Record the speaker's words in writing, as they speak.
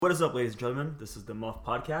What is up, ladies and gentlemen? This is the Muffed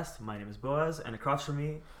podcast. My name is Boaz, and across from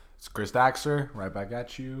me, it's Chris Daxer, right back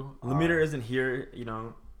at you. Lemire isn't here.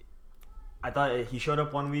 I thought he showed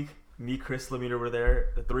up one week. Me, Chris, Lemire were there.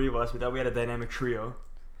 The three of us. We thought we had a dynamic trio.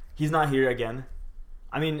 He's not here again.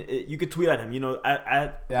 I mean, you could tweet at him.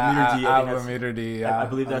 At Lemire D. Yeah, I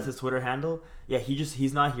believe that's his Twitter handle. Yeah,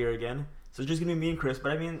 he's not here again. So it's just gonna be me and Chris.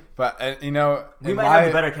 But I mean, we might have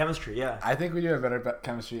a better chemistry. Yeah, I think we do have better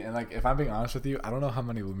chemistry. And if I'm being honest with you, I don't know how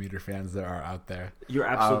many Lemire fans there are out there. You're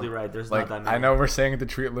absolutely right. There's not that many. I know we're saying to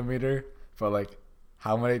treat Lemire, but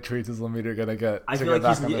how many tweets is Lemire gonna get? I feel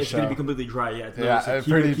like it's gonna be completely dry. Yeah,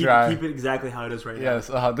 pretty dry. Keep it exactly how it is right now. Yes,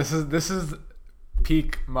 this is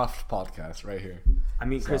peak Muffed podcast right here. I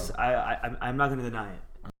mean, Chris, I'm not gonna deny it.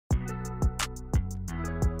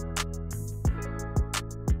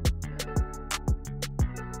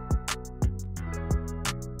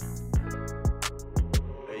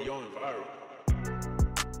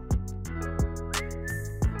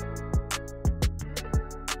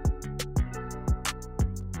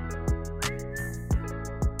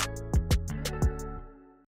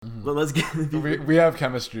 But let's get. We have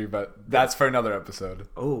chemistry, but that's for another episode.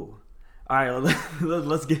 Oh, all right.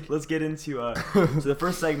 Let's get into so the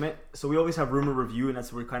first segment. So we always have rumor review, and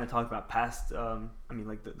that's where we kind of talk about past.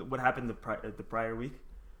 What happened the prior week.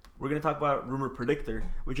 We're gonna talk about rumor predictor,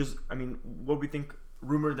 which is what we think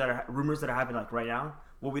rumors that are happening right now.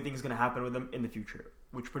 What we think is gonna happen with them in the future,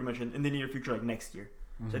 which pretty much in the near future, next year.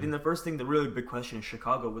 Mm-hmm. So I think the first thing, the really big question is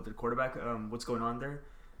Chicago with their quarterback. What's going on there?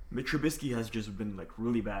 Mitch Trubisky has just been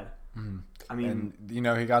really bad. Mm-hmm. I mean,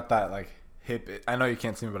 and, he got that hip. I know you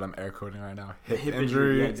can't see me, but I'm air quoting right now. Hip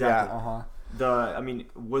injury. Yeah, exactly. Yeah,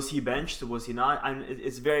 was he benched? Was he not?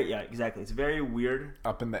 It's very exactly. It's very weird.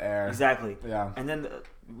 Up in the air. Exactly. Yeah. And then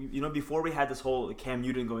before we had this whole Cam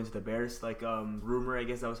Newton going to the Bears rumor, I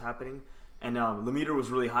guess that was happening. And Lemire was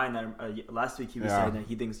really high in that. Last week he was saying that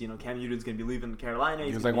he thinks Cam Newton's gonna be leaving Carolina.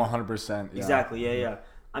 He was 100%. Exactly. Yeah.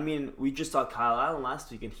 I mean, we just saw Kyle Allen last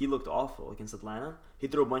week, and he looked awful against Atlanta. He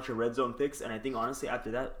threw a bunch of red zone picks, and I think, honestly, after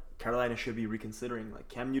that, Carolina should be reconsidering.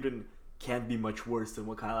 Cam Newton can't be much worse than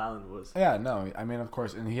what Kyle Allen was. Yeah, no. I mean, of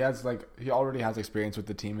course. And he already has experience with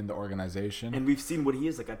the team and the organization. And we've seen what he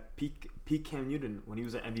is, at peak Cam Newton when he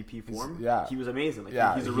was at MVP form. He was amazing. He's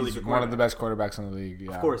a really good quarterback. One of the best quarterbacks in the league.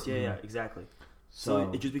 Yeah. Of course, yeah, exactly. So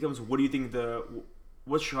it just becomes, what do you think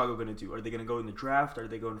what's Chicago going to do? Are they going to go in the draft? Are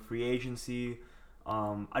they going free agency?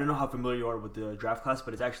 I don't know how familiar you are with the draft class,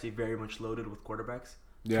 but it's actually very much loaded with quarterbacks.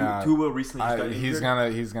 Yeah, Tua recently just got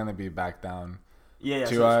injured. He's gonna be back down. Yeah.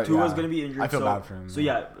 So Tua's gonna be injured. I feel bad for him.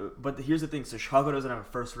 So but here's the thing: so Chicago doesn't have a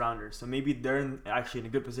first rounder, so maybe they're actually in a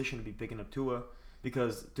good position to be picking up Tua,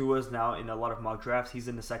 because Tua's now in a lot of mock drafts. He's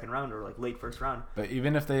in the second round or late first round. But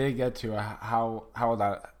even if they get Tua,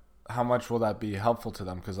 how much will that be helpful to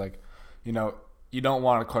them? Because you don't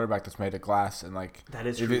want a quarterback that's made of glass, and that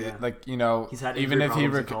is true. He's had even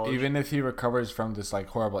if he recovers from this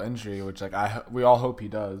going injury, which we all hope he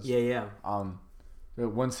does. Yeah.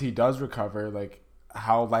 Once he does recover,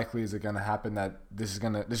 how likely is it going to happen that this is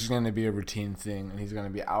going to be a routine thing, and he's going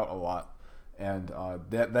to be out a lot? And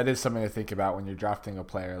that is something to think about when you're drafting a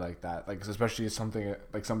player like that, especially something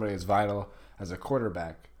somebody as vital as a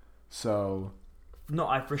quarterback. So. No,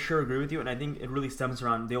 I for sure agree with you, and I think it really stems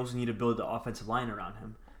around they also need to build the offensive line around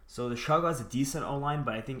him. So the Chicago has a decent O-line,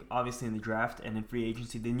 but I think obviously in the draft and in free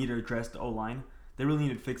agency they need to address the O-line. They really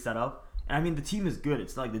need to fix that up. And I mean, the team is good.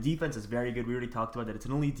 It's the defense is very good. We already talked about that. It's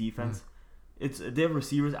an elite defense. They have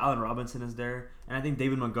receivers. Allen Robinson is there, and I think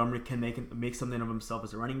David Montgomery can make something of himself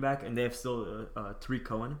as a running back. And they have still Tariq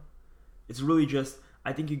Cohen. It's really just.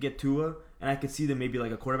 I think you get Tua, and I could see them maybe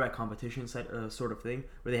a quarterback competition sort of thing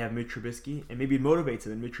where they have Mitch Trubisky, and maybe it motivates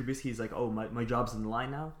him. And Mitch Trubisky is my job's in the line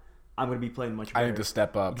now. I'm going to be playing much better. I need to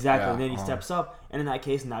step up. Exactly, and then he steps up, and in that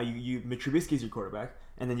case, now you Mitch Trubisky is your quarterback,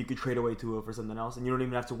 and then you could trade away Tua for something else, and you don't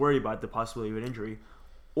even have to worry about the possibility of an injury.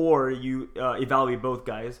 Or you evaluate both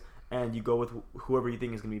guys, and you go with whoever you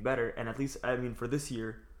think is going to be better, and at least, for this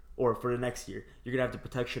year, or for the next year, you're going to have the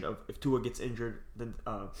protection of if Tua gets injured, then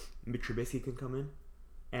Mitch Trubisky can come in.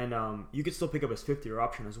 And you could still pick up his 5th-year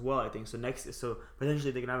option as well, I think. So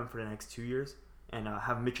potentially they can have him for the next 2 years and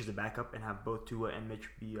have Mitch as a backup and have both Tua and Mitch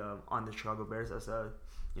be on the Chicago Bears as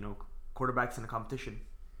quarterbacks in a competition.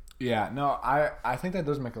 Yeah, no, I think that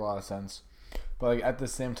does make a lot of sense. But at the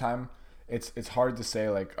same time, it's hard to say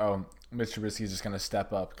Mitch Trubisky's just gonna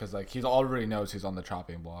step up because he already knows he's on the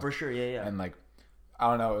chopping block. For sure, yeah. And I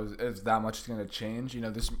don't know if that much is going to change.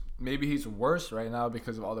 This maybe he's worse right now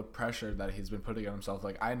because of all the pressure that he's been putting on himself.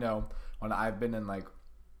 I know when I've been in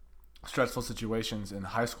stressful situations in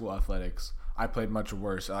high school athletics, I played much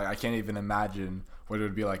worse. I can't even imagine what it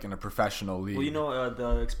would be like in a professional league. Well,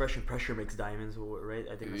 the expression "pressure makes diamonds," right?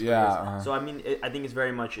 I think that's what Yeah. it is. So I mean, I think it's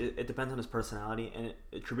very much. It depends on his personality, and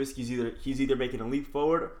Trubisky's either making a leap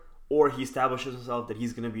forward, or he establishes himself that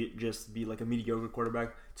he's gonna be like a mediocre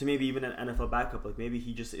quarterback to maybe even an NFL backup. Like maybe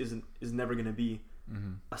he just is never gonna be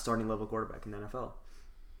a starting level quarterback in the NFL.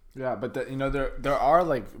 Yeah, but there are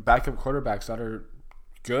like backup quarterbacks that are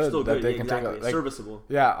good. Still that good, they can exactly. take. Like, serviceable.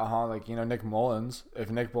 Yeah, like Nick Mullins. If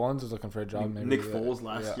Nick Mullins is looking for a job, maybe Nick Foles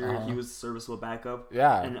last year, he was a serviceable backup.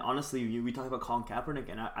 Yeah, and honestly, we talk about Colin Kaepernick,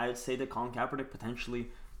 and I'd say that Colin Kaepernick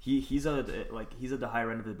potentially he's at the higher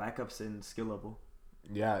end of the backups in skill level.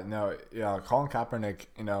 Yeah, Colin Kaepernick,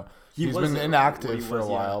 he's been inactive for a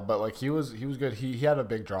while, but like he was good. He had a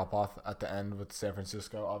big drop off at the end with San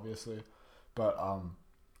Francisco, obviously, but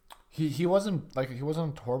he wasn't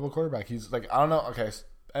a horrible quarterback. He's like, I don't know, okay,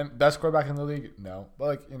 and best quarterback in the league, no, but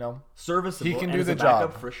like serviceable. He can and do the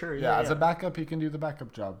backup job for sure. Yeah, as a backup, he can do the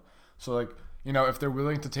backup job. So like if they're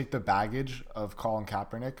willing to take the baggage of Colin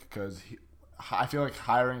Kaepernick, because I feel like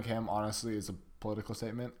hiring him honestly is a political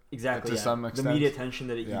statement. Exactly. To some extent, the media attention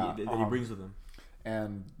that he brings with him,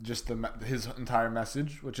 and just his entire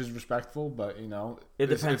message, which is respectful, but it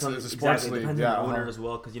depends on it's a sports league. It depends on the owner as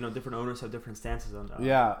well, because different owners have different stances on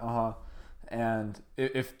that. And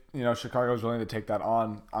if Chicago was willing to take that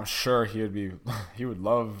on, I'm sure he would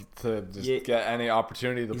love to just get any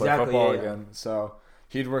opportunity to play football again. So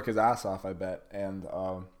he'd work his ass off, I bet, and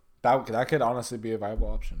that could honestly be a viable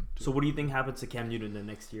option too. So what do you think happens to Cam Newton the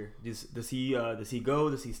next year? Does he go?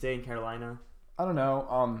 Does he stay in Carolina? I don't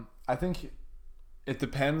know. I think it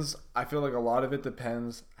depends. I feel like a lot of it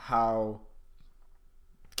depends how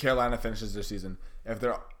Carolina finishes their season. If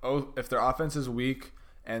their offense is weak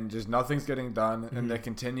and just nothing's getting done, and they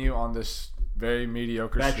continue on this very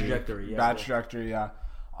mediocre trajectory, I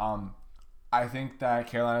think that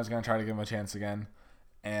Carolina's going to try to give him a chance again,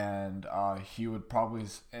 and he would probably,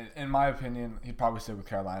 in my opinion, he'd probably stay with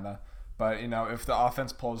Carolina. But if the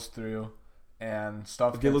offense pulls through and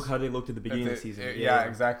stuff, if they look how they looked at the beginning of the season,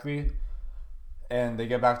 exactly, and they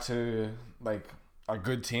get back to like a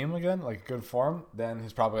good team again, like good form, then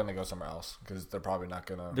he's probably gonna go somewhere else, because they're probably not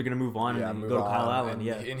gonna. They're gonna move on and go to Kyle Allen.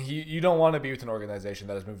 And you don't want to be with an organization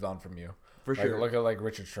that has moved on from you. For sure. Look at like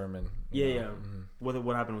Richard Sherman. Mm-hmm.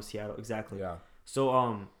 What happened with Seattle exactly? Yeah.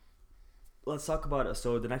 So let's talk about it.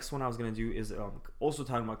 So the next one I was gonna do is also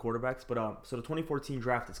talking about quarterbacks, but so the 2014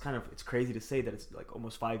 draft, it's crazy to say that it's like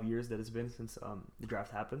almost 5 years that it's been since the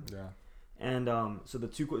draft happened. Yeah. And so the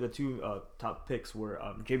two top picks were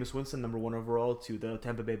Jameis Winston, number 1 overall, to the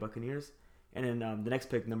Tampa Bay Buccaneers, and then the next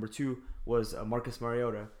pick, number 2, was Marcus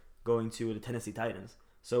Mariota, going to the Tennessee Titans.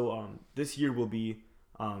 So this year will be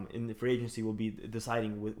in the free agency, will be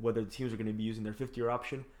deciding whether the teams are going to be using their 5th-year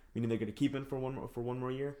option, meaning they're going to keep him for one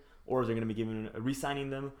more year, or if they're going to be re-signing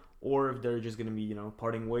them, or if they're just going to be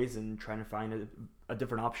parting ways and trying to find a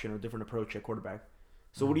different option or different approach at quarterback.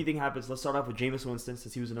 So what do you think happens? Let's start off with Jameis Winston,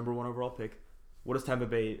 since he was the number 1 overall pick. What does Tampa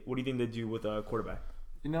Bay? What do you think they do with a quarterback?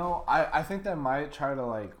 I think they might try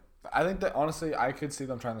to I think that honestly I could see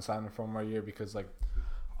them trying to sign him for 1 more year, because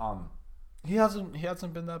he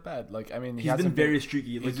hasn't been that bad. Like, I mean, he's been very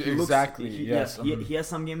streaky. Like, he has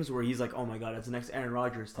some games where he's like, oh my god, it's the next Aaron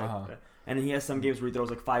Rodgers type. And then he has some games where he throws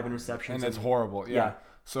like 5 interceptions. And it's horrible. Yeah.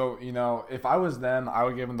 So if I was them, I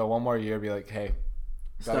would give him the 1 more year. Be like, hey,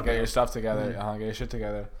 gotta get your stuff together. Get your shit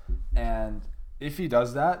together. And if he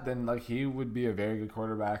does that, then like he would be a very good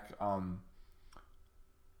quarterback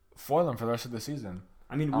for them for the rest of the season.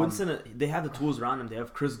 I mean, Winston, they have the tools around him. They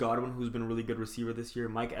have Chris Godwin, who's been a really good receiver this year.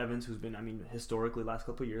 Mike Evans, who's been, historically last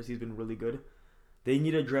couple of years, he's been really good. They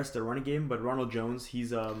need to address their running game, but Ronald Jones, he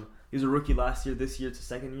was a rookie last year. This year,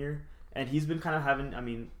 it's a 2nd year. And he's been kind of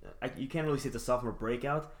having, you can't really say it's a sophomore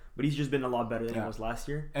breakout, but he's just been a lot better than he was last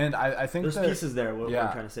year. And I think there's pieces there, what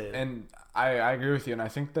I'm trying to say. And I agree with you, and I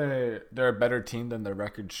think they're a better team than their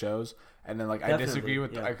record shows. And then I disagree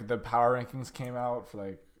with the power rankings came out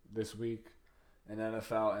for this week in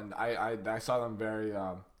NFL, and I saw them very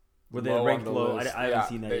were they ranked low? I haven't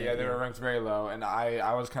seen that yet. They were ranked very low, and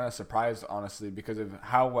I was kind of surprised, honestly, because of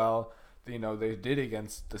how well they did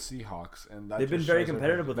against the Seahawks, and they've been very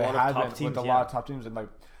competitive with a lot of top teams. With a lot of top teams, and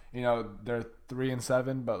they're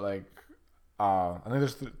 3-7, but I think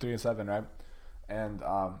there's 3-7, right? And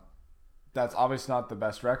that's obviously not the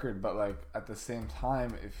best record, but at the same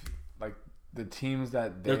time, if the teams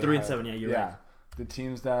that they're 3-7, yeah, you're right. The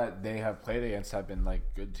teams that they have played against have been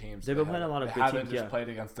good teams. They've been playing a lot of good teams. They haven't just played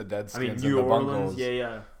against the Deadskins and New the Orleans, Bungles.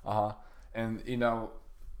 yeah. And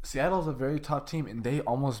Seattle's a very tough team, and they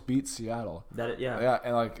almost beat Seattle. Yeah,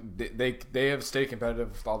 and like they have stayed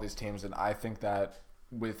competitive with all these teams, and I think that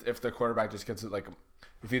if the quarterback just gets it, like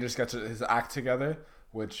if he just gets his act together,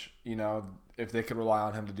 which if they could rely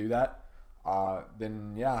on him to do that,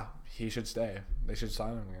 then yeah, he should stay. They should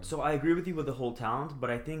sign him again. So I agree with you with the whole talent, but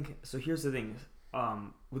I think so. Here's the thing.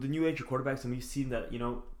 With the new age of quarterbacks, and we've seen that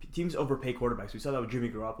teams overpay quarterbacks. We saw that with Jimmy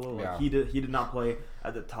Garoppolo. Like he did not play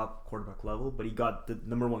at the top quarterback level, but he got the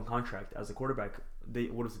number one contract as a quarterback.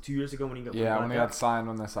 What was it, 2 years ago when he got when they signed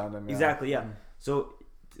him. Yeah. Exactly. Yeah. So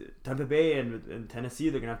Tampa Bay and Tennessee,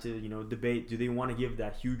 they're gonna have to debate. Do they want to give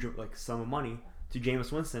that huge sum of money to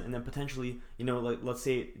Jameis Winston, and then potentially let's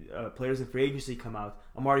say players in free agency come out.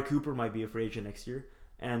 Amari Cooper might be a free agent next year,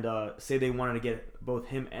 and say they wanted to get both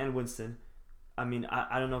him and Winston. I mean,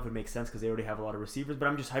 I don't know if it makes sense because they already have a lot of receivers, but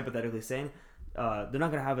I'm just hypothetically saying they're not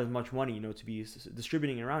going to have as much money, to be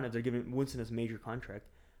distributing it around if they're giving Winston his major contract.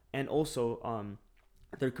 And also,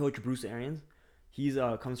 their coach, Bruce Arians, he's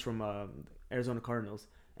comes from Arizona Cardinals,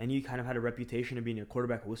 and he kind of had a reputation of being a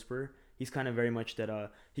quarterback whisperer. He's kind of very much that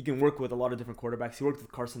he can work with a lot of different quarterbacks. He worked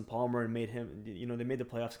with Carson Palmer and made him, they made the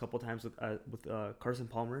playoffs a couple times with Carson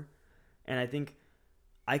Palmer. And I think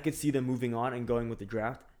I could see them moving on and going with the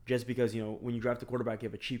draft. Just because when you draft a quarterback, you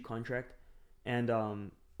have a cheap contract, and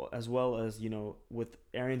as well as with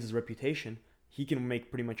Arians' reputation, he can make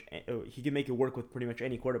it work with pretty much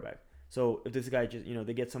any quarterback. So if this guy just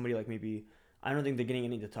they get somebody like maybe I don't think they're getting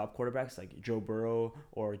any of the top quarterbacks like Joe Burrow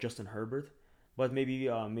or Justin Herbert, but maybe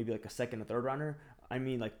like a second or third rounder. I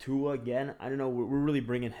mean like Tua again. I don't know. We're really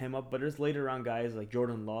bringing him up, but there's later round guys like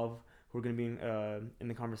Jordan Love who are going to be in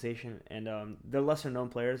the conversation, and they're lesser known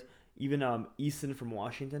players. Even Eason from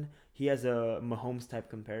Washington, he has a Mahomes type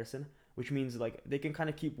comparison, which means like they can kind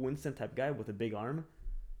of keep Winston type guy with a big arm,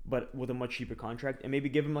 but with a much cheaper contract, and maybe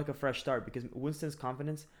give him like a fresh start because Winston's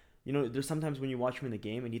confidence. There's sometimes when you watch him in the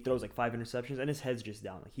game and he throws like 5 interceptions and his head's just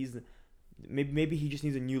down. Like maybe he just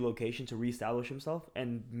needs a new location to reestablish himself,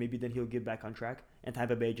 and maybe then he'll get back on track. And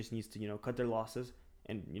Tampa Bay just needs to cut their losses,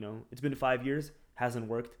 and it's been 5 years, hasn't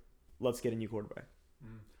worked. Let's get a new quarterback.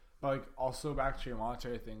 Like also back to your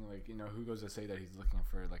monetary thing, like who goes to say that he's looking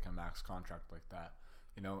for like a max contract like that?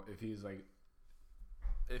 If he's like,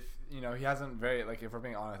 if he hasn't very like if we're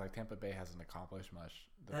being honest, like Tampa Bay hasn't accomplished much.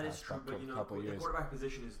 That is true, but couple years. The quarterback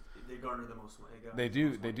position is they garner the most money. They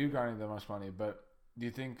do garner the most money, but do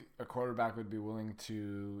you think a quarterback would be willing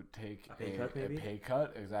to take a pay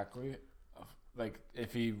cut? Exactly. Like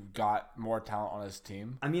if he got more talent on his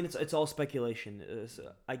team. I mean, it's all speculation.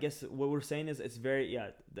 I guess what we're saying is it's very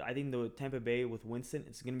I think the Tampa Bay with Winston,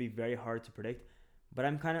 it's going to be very hard to predict. But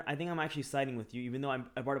I think I'm actually siding with you, even though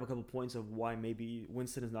I brought up a couple points of why maybe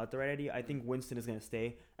Winston is not the right idea. I think Winston is going to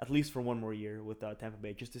stay at least for one more year with Tampa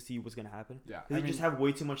Bay just to see what's going to happen. Yeah, because they just have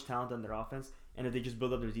way too much talent on their offense, and if they just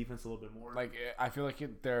build up their defense a little bit more, like I feel like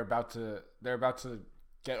they're about to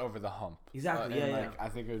get over the hump. Exactly. I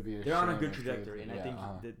think it would be. They're on a good trajectory, and I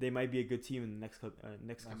think they might be a good team in the next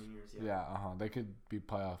coming years. They could be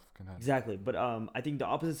playoff contenders. Exactly, but I think the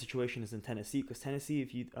opposite situation is in Tennessee, because Tennessee,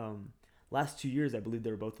 if you last 2 years, I believe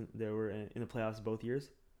they were in the playoffs both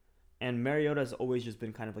years, and Mariota has always just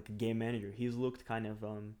been kind of like a game manager. He's looked kind of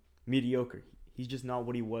mediocre. He's just not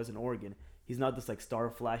what he was in Oregon. He's not this like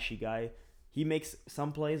star flashy guy. He makes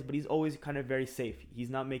some plays, but he's always kind of very safe. He's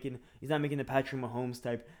not making the Patrick Mahomes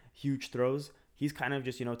type huge throws. He's kind of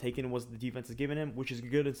just taking what the defense is giving him, which is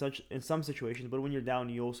good in some situations. But when you're down,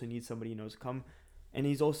 you also need somebody to come. And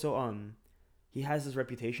he's also he has this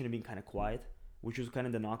reputation of being kind of quiet, which was kind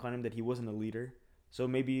of the knock on him, that he wasn't a leader. So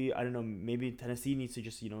maybe I don't know. Maybe Tennessee needs to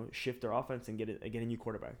just shift their offense and get a new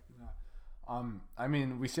quarterback. Yeah. I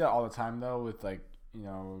mean, we see it all the time though with like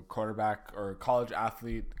quarterback or college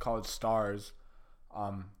athlete, college stars,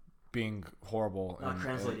 being horrible. Not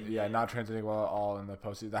translating. Not translating well at all in the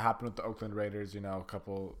postseason. That happened with the Oakland Raiders, a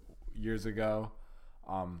couple years ago,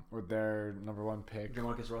 with their number one pick,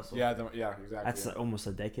 Jamarcus Russell. Yeah, exactly. That's almost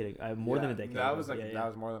a decade. More than a decade. That was that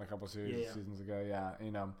was more than a couple seasons ago. Yeah,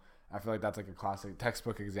 I feel like that's like a classic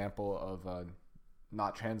textbook example of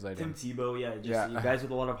not translating. Tim Tebow, guys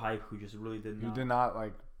with a lot of hype who just really did not. Who did not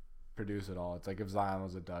like produce it all. It's like if Zion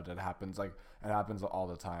was a dud, it happens all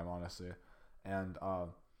the time, honestly. And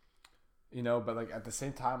but like at the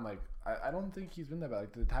same time, like I don't think he's been that bad.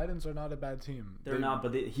 Like the Titans are not a bad team. They're not,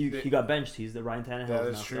 but he got benched. He's the Ryan Tannehill. That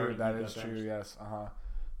is true. That is true. Yes.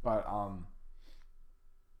 But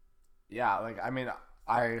like I mean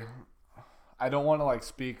I don't want to like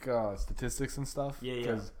speak statistics and stuff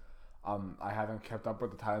because I haven't kept up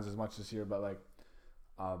with the Titans as much this year, but like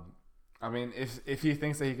I mean, if he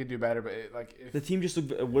thinks that he could do better, but if The team just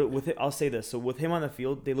looked with it. I'll say this: so with him on the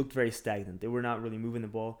field, they looked very stagnant. They were not really moving the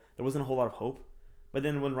ball. There wasn't a whole lot of hope. But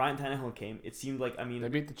then when Ryan Tannehill came, it seemed like they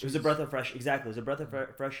beat the it was a breath of fresh. Exactly, it was a breath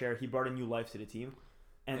of fresh air. He brought a new life to the team,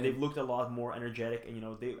 and they've looked a lot more energetic.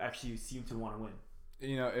 And they actually seem to want to win.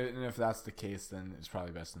 And if that's the case, then it's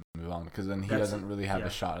probably best to move on because then he doesn't really have a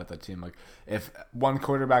shot at that team. Like, if one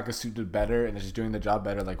quarterback is suited better and is doing the job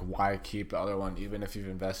better, like, why keep the other one, even if you've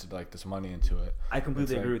invested like this money into it? I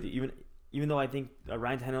completely agree with you. Even though I think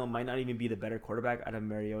Ryan Tannehill might not even be the better quarterback out of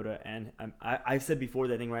Mariota, and I've said before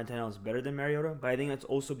that I think Ryan Tannehill is better than Mariota, but I think that's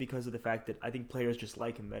also because of the fact that I think players just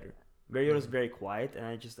like him better. Mariota's very quiet, and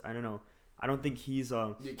I don't know. I don't think he's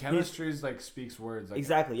chemistry speaks words. Like,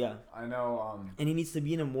 exactly, yeah. I know. And he needs to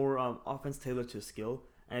be in a more offense tailored to skill.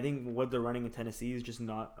 And I think what they're running in Tennessee is just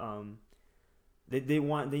not. They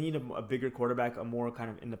need a bigger quarterback, a more kind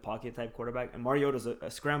of in the pocket type quarterback. And Mariota's a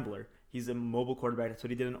scrambler. He's a mobile quarterback. That's what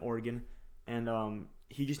he did in Oregon. And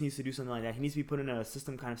he just needs to do something like that. He needs to be put in a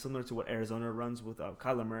system kind of similar to what Arizona runs with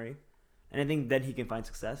Kyler Murray. And I think then he can find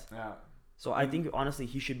success. Yeah. So I think honestly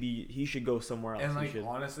he should go somewhere else. And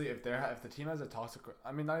honestly, if the team has a toxic,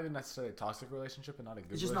 I mean, not even necessarily a toxic relationship, and not a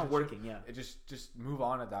good. It's just not working. Yeah. It just move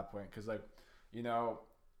on at that point because I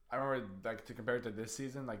remember to compare it to this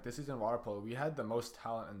season. Like this season water polo, we had the most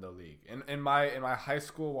talent in the league. In my high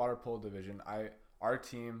school water polo division, our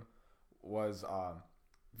team was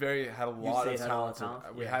had a lot of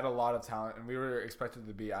talent. We had a lot of talent, and we were expected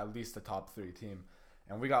to be at least a top 3 team,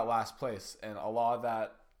 and we got last place, and a lot of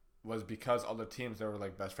that was because other teams they were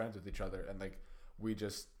like best friends with each other, and like we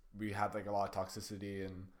had like a lot of toxicity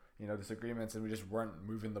and disagreements, and we just weren't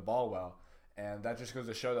moving the ball well, and that just goes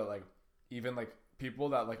to show that like even like people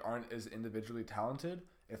that like aren't as individually talented,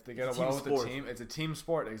 if they get well with the team, it's a team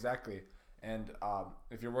sport. Exactly. And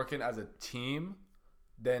if you're working as a team,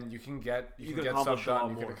 then you can get stuff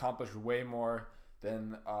done. You can accomplish way more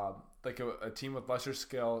than like a team with lesser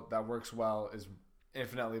skill that works well is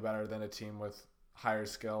infinitely better than a team with higher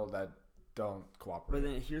skill that don't cooperate. But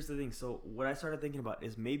then here's the thing. So what I started thinking about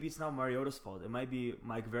is maybe it's not Mariota's fault. It might be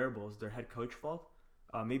Mike Variable's, their head coach, fault.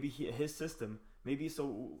 Maybe his system. Maybe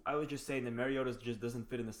so. I was just saying that Mariota just doesn't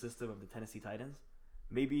fit in the system of the Tennessee Titans.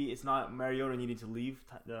 Maybe it's not Mariota needing to leave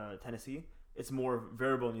Tennessee. It's more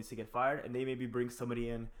Variable needs to get fired, and they maybe bring somebody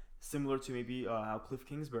in similar to maybe how Cliff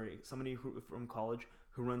Kingsbury, somebody from college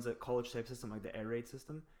who runs a college type system like the air raid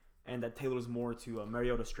system, and that tailors more to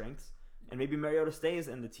Mariota's strengths. And maybe Mariota stays,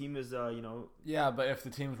 and the team is, Yeah, but if the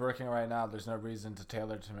team's working right now, there's no reason to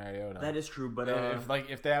tailor to Mariota. That is true, but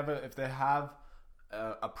if they have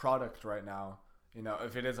a product right now,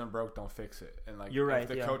 if it isn't broke, don't fix it. And like, you're right. If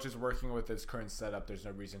the coach is working with his current setup, there's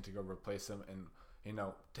no reason to go replace him and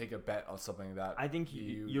take a bet on something that. I think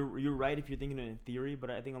you're right if you're thinking it in theory, but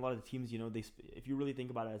I think a lot of the teams, if you really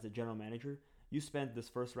think about it as a general manager, you spent this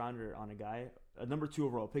first rounder on a guy, a number 2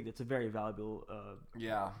 overall pick. That's a very valuable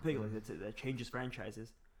pick. Like that changes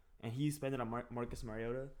franchises, and he spent it on Marcus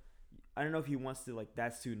Mariota. I don't know if he wants to like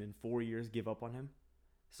that soon in 4 years give up on him.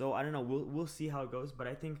 So I don't know. We'll see how it goes, but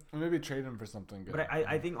I think maybe trade him for something good. But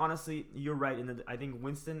I think honestly, you're right. I think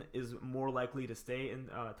Winston is more likely to stay in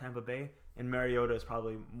Tampa Bay, and Mariota is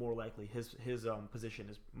probably more likely. His position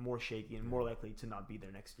is more shaky and more likely to not be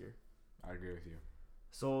there next year. I agree with you.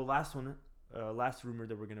 So last rumor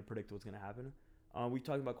that we're gonna predict what's gonna happen. We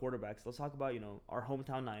talked about quarterbacks. Let's talk about our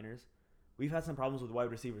hometown Niners. We've had some problems with wide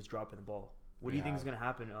receivers dropping the ball. What do you think is gonna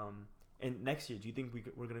happen? And next year, do you think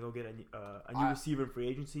we're gonna go get a new receiver in free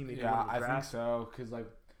agency? Maybe I think so. Because like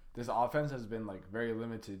this offense has been like very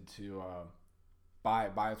limited to by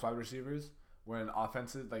its wide receivers. When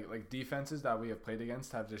offenses like defenses that we have played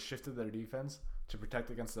against have just shifted their defense to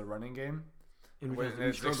protect against the running game, and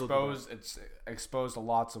it's exposed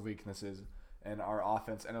lots of weaknesses in our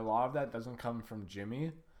offense, and a lot of that doesn't come from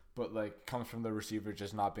Jimmy, but like comes from the receiver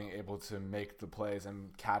just not being able to make the plays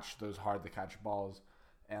and catch those hard to catch balls.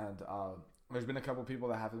 And there's been a couple people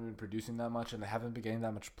that haven't been producing that much, and they haven't been getting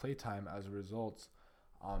that much play time as a result.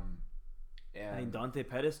 And I mean, Dante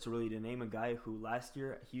Pettis, to name a guy who last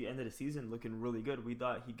year he ended the season looking really good. We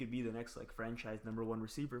thought he could be the next like franchise number 1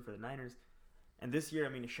 receiver for the Niners. And this year, I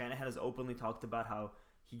mean, Shanahan has openly talked about how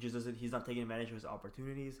he's not taking advantage of his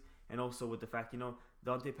opportunities, and also with the fact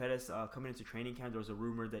Dante Pettis coming into training camp, there was a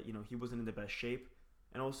rumor that he wasn't in the best shape,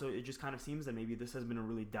 and also it just kind of seems that maybe this has been a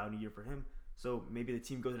really down year for him. So maybe the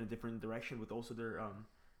team goes in a different direction with also their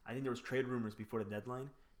I think there was trade rumors before the deadline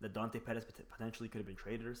that Dante Pettis potentially could have been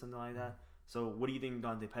traded or something like that. So what do you think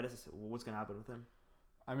Dante Pettis? What's going to happen with him?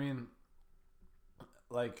 I mean,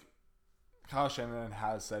 like Kyle Shanahan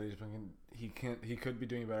has said he could be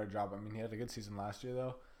doing a better job. I mean, he had a good season last year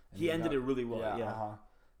though, He ended it really well. Yeah.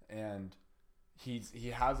 And he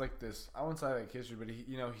has like this, I won't say like history, but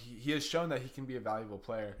he has shown that he can be a valuable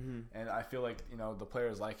player, and I feel like the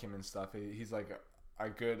players like him and stuff. He's like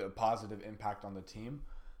a positive impact on the team.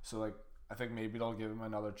 So like I think maybe they'll give him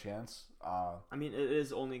another chance. I mean, it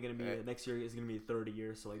is only going to be next year is going to be 30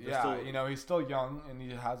 years, so like he's still young and he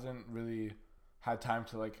hasn't really had time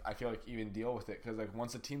to like I feel like even deal with it, because like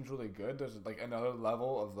once a team's really good, there's like another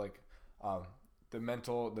level of like the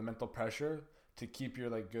mental pressure to keep your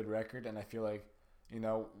like good record. And I feel like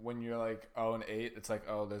when you're like 0-8, it's like,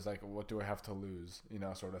 oh, there's like, what do I have to lose,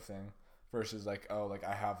 sort of thing, versus like, oh, like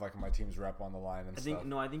I have like my team's rep on the line and stuff.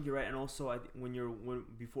 I think you're right. And also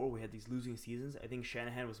before we had these losing seasons, I think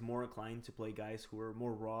Shanahan was more inclined to play guys who were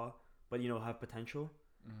more raw but have potential,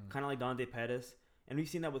 kind of like Dante Pettis. And we've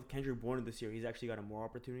seen that with Kendrick Bourne this year. He's actually gotten more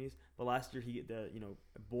opportunities. But last year,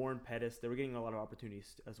 Bourne, Pettis, they were getting a lot of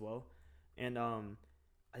opportunities as well. And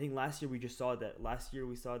I think last year we saw that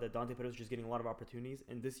Dante Pettis was just getting a lot of opportunities.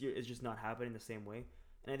 And this year it's just not happening the same way.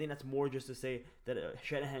 And I think that's more just to say that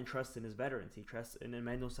Shanahan trusts in his veterans. He trusts in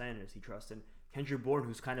Emmanuel Sanders. He trusts in Kendrick Bourne,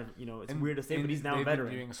 who's kind of, it's weird to say, but he's now a veteran.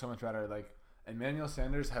 They've been doing so much better. Like, Emmanuel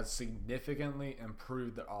Sanders has significantly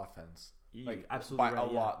improved the offense. Like, absolutely by a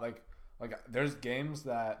lot. Like, there's games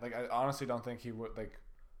that, like, I honestly don't think he would, like,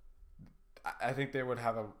 I think they would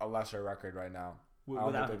have a lesser record right now. I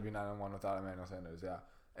don't think they'd be 9-1 without Emmanuel Sanders, yeah.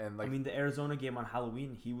 And like, I mean, the Arizona game on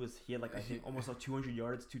Halloween, he had like, I think almost like 200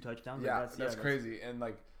 yards, 2 touchdowns. Yeah, that's crazy. And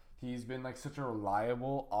like, he's been like such a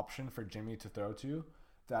reliable option for Jimmy to throw to,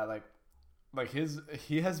 that like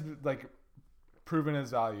he has like proven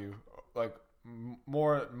his value, like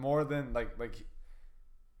more than like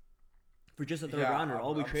for just a third rounder.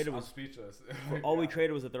 I'm speechless. We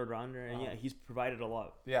traded was a third rounder, and he's provided a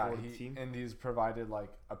lot. Yeah, for the team. And he's provided like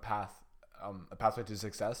a pathway to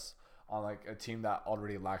success on like a team that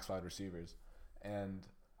already lacks wide receivers. And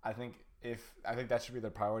I think that should be the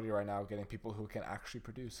priority right now, getting people who can actually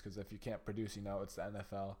produce, because if you can't produce, it's the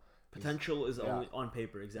NFL. Potential is only on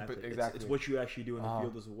paper, exactly. It's what you actually do in the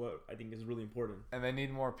field is what I think is really important. And they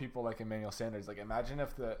need more people like Emmanuel Sanders. Like, imagine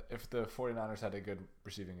if the 49ers had a good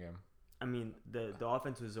receiving game. I mean, the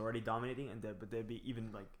offense was already dominating, but they'd be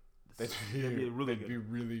even like they'd be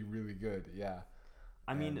really, really good. Yeah.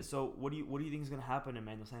 I mean, so what do you think is going to happen to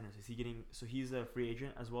Emmanuel Sanders? Is he getting? So he's a free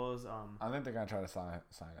agent as well as. I think they're going to try to sign him.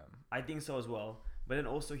 I think so as well. But then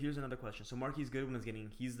also, here's another question. So Marquise Goodwin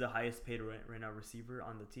he's the highest paid right now receiver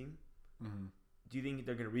on the team. Mm-hmm. Do you think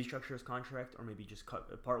they're going to restructure his contract, or maybe just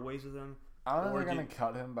part ways with him? I don't think they're going to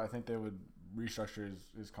cut him, but I think they would restructure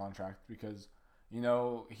his contract, because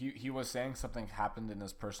he was saying something happened in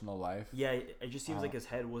his personal life. Yeah, it just seems like his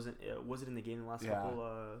head wasn't in the game in the last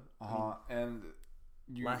couple. And.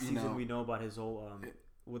 Last season, we know about his whole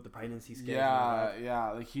with the pregnancy schedule.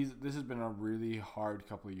 Yeah. Like, this has been a really hard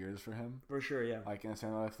couple of years for him. For sure, yeah. Like, in his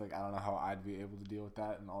family life, like, I don't know how I'd be able to deal with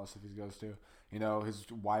that and all the stuff he goes to. His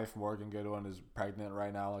wife Morgan Goodwin is pregnant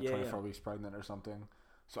right now, like 24 weeks pregnant or something.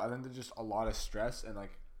 So I think there's just a lot of stress, and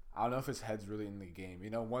like, I don't know if his head's really in the game.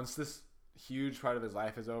 Once this huge part of his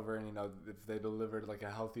life is over, and if they delivered like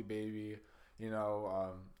a healthy baby,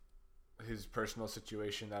 his personal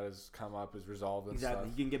situation that has come up is resolved and stuff.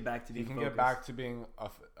 He can get back to being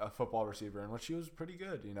a football receiver, in which he was pretty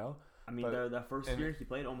good, I mean, that first year he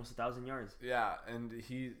played almost 1,000 yards. Yeah, and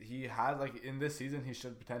he had, like, in this season he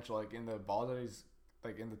showed potential, like, in the ball that he's,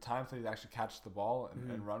 like, in the times that he's actually catch the ball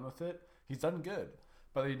and run with it, he's done good.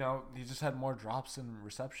 But he just had more drops and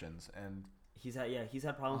receptions, and he's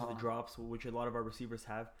had problems with the drops, which a lot of our receivers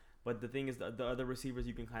have. But the thing is, the other receivers,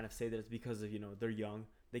 you can kind of say that it's because of they're young.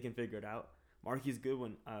 They can figure it out. Marquise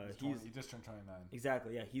Goodwin, he just turned 29.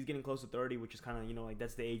 Exactly, yeah. He's getting close to 30, which is kind of, like,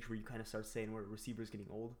 that's the age where you kind of start saying where receivers getting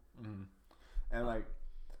old. Mm-hmm. And, like,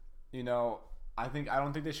 I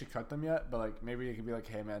don't think they should cut them yet, but, like, maybe it could be like,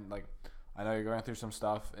 hey, man, like, I know you're going through some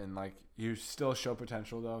stuff, and, like, you still show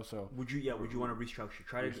potential, though, so. Would you want to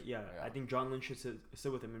restructure? I think John Lynch should sit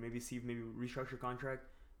with him and maybe restructure contract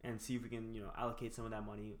and see if we can, allocate some of that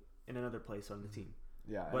money in another place on the team.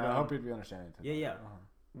 Yeah, but I hope you'd be understanding. Yeah.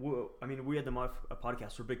 I mean, we at the Muffed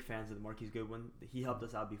podcast, we're big fans of the Marquise Goodwin. He helped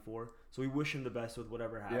us out before, so we wish him the best with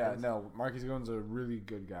whatever happens. Yeah, no, Marquise Goodwin's a really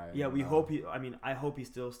good guy. Yeah, we hope I hope he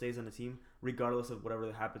still stays on the team regardless of whatever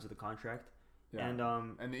happens with the contract. Yeah.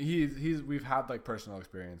 And we've had like personal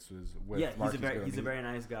experiences with Marquise he's a very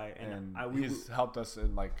nice guy, and he's helped us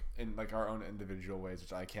in our own individual ways,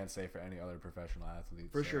 which I can't say for any other professional athlete.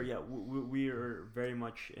 For sure, yeah, we are very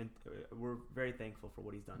much we're very thankful for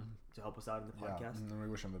what he's done to help us out in the podcast, and we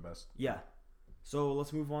wish him the best. Yeah, so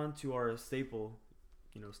let's move on to our staple,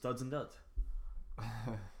 studs and duds.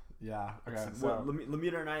 Yeah. Okay. So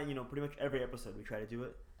Lemire and I, pretty much every episode we try to do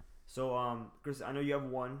it. So, Chris, I know you have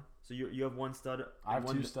one. So you have one stud. I have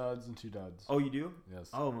 2 studs and 2 duds. Oh, you do? Yes.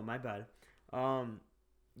 Oh, my bad.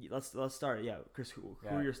 Let's start. Yeah, Chris, who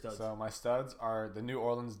are your studs? So my studs are the New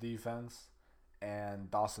Orleans defense and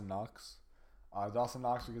Dawson Knox. Dawson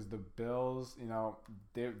Knox because the Bills,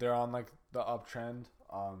 they're on like the uptrend.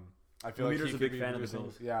 I feel like he's a big fan of the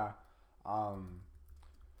Bills. Yeah.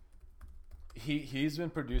 He's been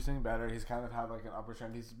producing better. He's kind of had like an upper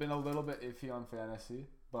trend. He's been a little bit iffy on fantasy,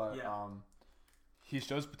 but he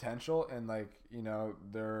shows potential, and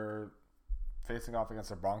they're facing off against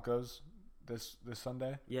the Broncos this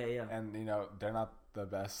Sunday. Yeah. And they're not the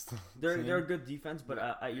best. They're a good defense, but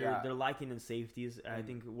they're lacking in safeties. I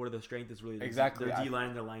think where the strength is really exactly their D line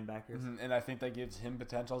and their linebackers. And I think that gives him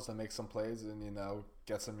potential to make some plays and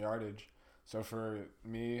get some yardage. So for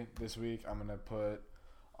me this week, I'm gonna put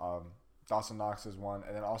Dawson Knox as one,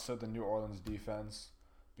 and then also the New Orleans defense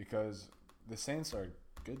because the Saints are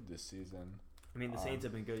good this season. I mean, the Saints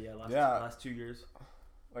have been good, last 2 years.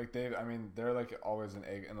 Like they're like always an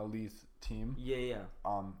elite team. Yeah.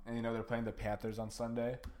 And they're playing the Panthers on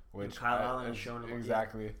Sunday, which Kyle Allen has shown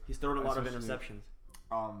exactly. Yeah. He's thrown a lot of interceptions.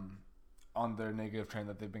 On their negative trend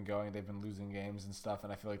that they've been going, they've been losing games and stuff,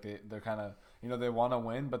 and I feel like they're kind of they want to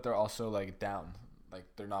win, but they're also like down, like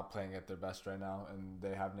they're not playing at their best right now, and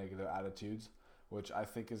they have negative attitudes, which I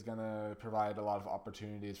think is gonna provide a lot of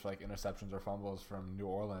opportunities for like interceptions or fumbles from New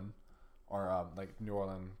Orleans, or like New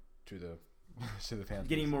Orleans to the Panthers.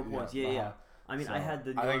 Getting more points, yeah. I mean, so, I had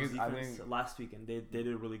the New Orleans defense last week, and they did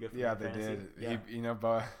really good for me. Yeah, they did. Yeah.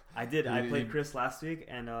 But I did. I played Chris last week,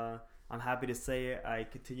 and I'm happy to say I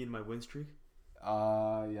continued my win streak.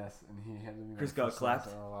 Yes, and he handed me. Chris got clapped.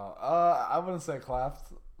 I wouldn't say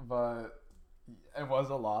clapped, but it was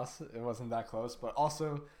a loss. It wasn't that close, but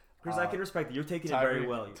also. Chris, I can respect it. You're taking it very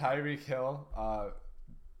well. Tyreek Hill.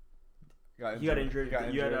 He got injured.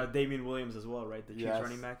 You had Damian Williams as well, right? The Chiefs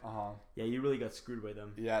running back. Yeah, you really got screwed by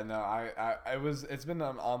them. Yeah, no, it's been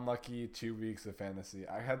an unlucky 2 weeks of fantasy.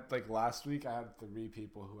 I had last week I had 3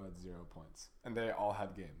 people who had 0 points, and they all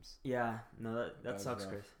had games. Yeah, no, that sucks,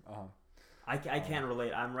 Chris. I can't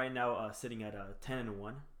relate. I'm right now sitting at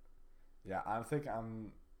 10-1. Yeah, I think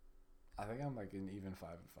I'm like an even 5-5.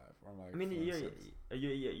 Or I'm like. I mean,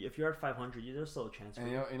 if you're at 500, there's still a chance.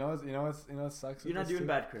 And you know what sucks. You're not doing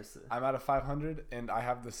bad, Chris. I'm at a 500, and I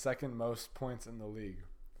have the second most points in the league.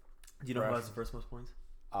 Do you know who has the first most points?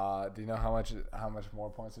 Do you know how much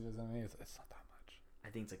more points it is than me? It's not that much. I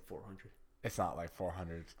think it's like 400. It's not like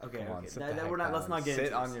 400. Okay. Let's not get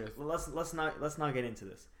into this. Let's not get into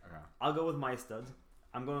this. Okay. I'll go with my studs.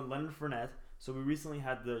 I'm going Leonard Fournette. So we recently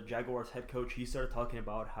had the Jaguars head coach. He started talking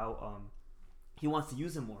about how he wants to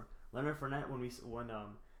use him more. Leonard Fournette, when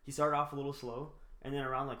he started off a little slow, and then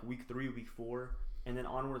around like week 3, week 4, and then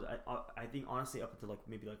onwards, I think honestly up until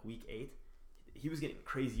maybe week 8, he was getting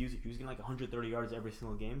crazy usage. He was getting like 130 yards every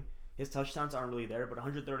single game. His touchdowns aren't really there, but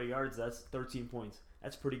 130 yards, that's 13 points.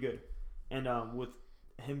 That's pretty good. And with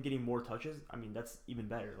him getting more touches, I mean, that's even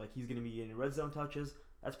better. Like, he's going to be getting red zone touches.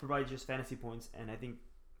 That's provided just fantasy points, and I think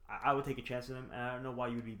I would take a chance with him, and I don't know why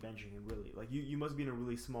you would be benching him, really. Like, you must be in a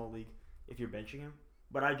really small league if you're benching him.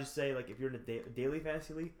 But I just say, like, if you're in a daily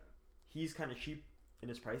fantasy league, he's kind of cheap in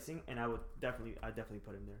his pricing, and I'd definitely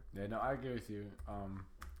put him there. Yeah, no, I agree with you.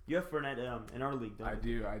 You have Fournette in our league, don't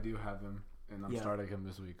you? I do have him, and I'm starting him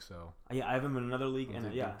this week, so. Yeah, I have him in another league, and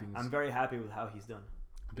I'm very happy with how he's done.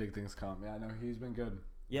 Big things come. Yeah, no, he's been good.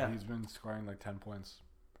 Yeah. He's been scoring like 10 points.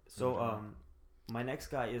 So, my next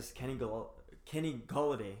guy is Kenny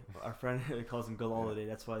Golladay. Our friend calls him Golladay.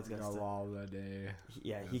 That's why he's got Golladay.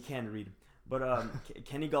 Yeah, he can read. But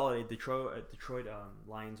Kenny Golladay, Detroit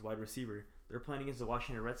Lions wide receiver, they're playing against the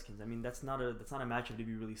Washington Redskins. I mean, that's not a matchup to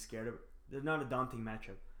be really scared of. They're not a daunting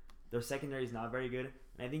matchup. Their secondary is not very good,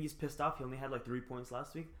 and I think he's pissed off. He only had like 3 points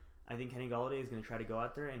last week. I think Kenny Golladay is going to try to go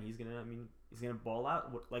out there, and he's going to ball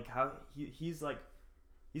out. Like how he's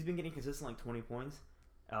been getting consistent like 20 points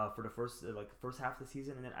for the first half of the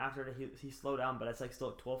season, and then after that he slowed down, but that's like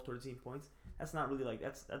still 12, 13 points. That's not really like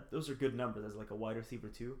those are good numbers as like a wide receiver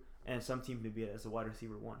 2, and some teams maybe as a wide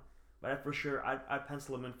receiver 1. But for sure I'd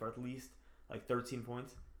pencil him in for at least like 13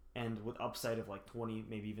 points, and with upside of like 20,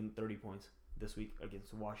 maybe even 30 points this week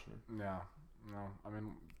against Washington. Yeah, no, I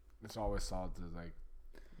mean it's always solid to like.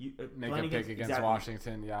 Make a pick against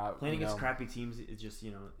Washington, yeah. Playing against crappy teams is just,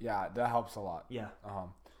 Yeah, that helps a lot. Yeah.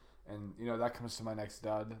 And, that comes to my next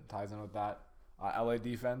stud, ties in with that. LA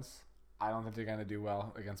defense, I don't think they're going to do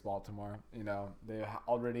well against Baltimore. The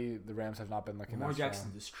Rams have not been looking Lamar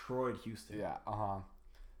Jackson destroyed Houston. Yeah,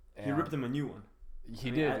 He ripped them a new one. He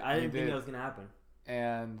did. I didn't think that was going to happen.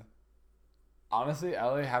 And Honestly,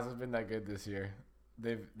 LA hasn't been that good this year.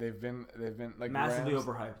 They've been like Massively Rams,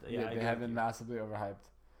 overhyped. they have been massively overhyped,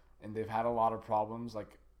 and they've had a lot of problems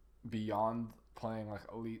like beyond playing like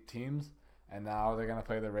elite teams. And now they're gonna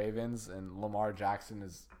play the Ravens, and Lamar Jackson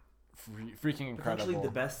is freaking incredible. Potentially the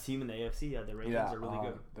best team in the AFC. Yeah, the Ravens are really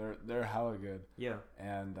good. They're hella good. Yeah.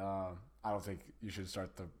 And I don't think you should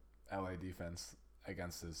start the LA defense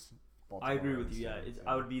against this. I agree with you. Yeah,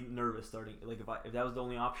 I would be nervous starting. Like if that was the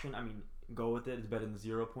only option, I mean, go with it. It's better than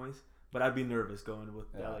 0 points. But I'd be nervous going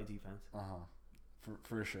with the LA defense.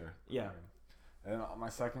 For sure. Yeah. And my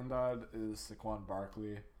second dud is Saquon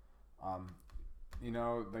Barkley.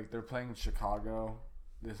 Like they're playing Chicago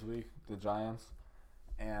this week, the Giants,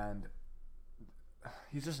 and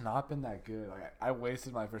he's just not been that good. Like I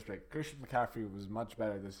wasted my first pick. Christian McCaffrey was much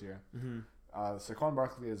better this year. Mm-hmm. Saquon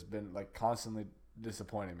Barkley has been like constantly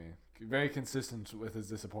disappointing me. Very consistent with his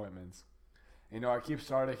disappointments. I keep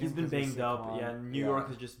starting. He's been banged up. Yeah, New York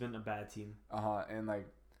has just been a bad team. And like,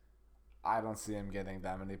 I don't see him getting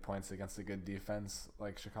that many points against a good defense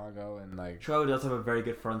like Chicago, and like Chicago does have a very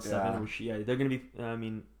good front seven, which they're gonna be. I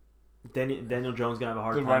mean, Daniel Jones gonna have a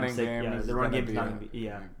hard time. Running game the running game is not gonna be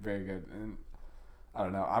very good. And I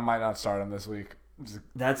don't know. I might not start him this week.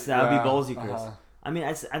 That would be ballsy, Chris. I mean,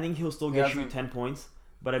 I think he'll still get you 10 points.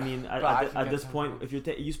 But I mean, at this point, if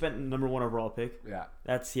you spent number 1 overall pick,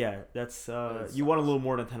 that's you want a little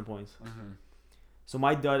more than 10 points. Mm-hmm. So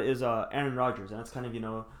my dud is Aaron Rodgers, and that's kind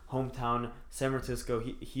of hometown San Francisco.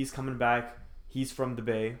 He's coming back. He's from the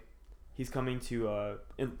Bay. He's coming to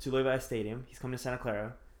Levi Stadium. He's coming to Santa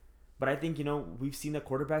Clara. But I think we've seen that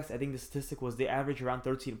quarterbacks. I think the statistic was they average around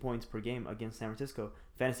 13 points per game against San Francisco,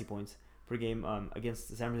 fantasy points per game against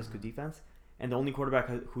the San Francisco defense. And the only quarterback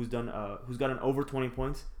who's gotten over 20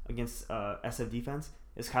 points against SF defense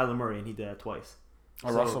is Kyler Murray, and he did that twice.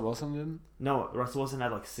 Russell Wilson didn't? No, Russell Wilson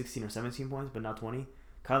had like 16 or 17 points, but not 20.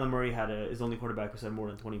 Kyler Murray is the only quarterback who's had more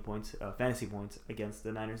than 20 points, fantasy points against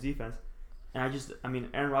the Niners defense. And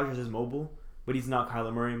Aaron Rodgers is mobile, but he's not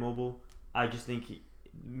Kyler Murray mobile. I just think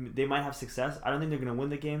they might have success. I don't think they're going to win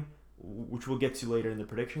the game, which we'll get to later in the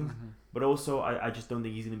predictions. Mm-hmm. But also, I just don't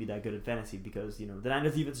think he's going to be that good at fantasy because, the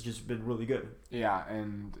Niners defense has just been really good. Yeah,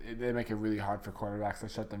 and they make it really hard for quarterbacks to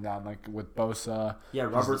shut them down, like with Bosa. Yeah,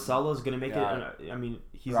 Robert Saleh is going to make it. I mean,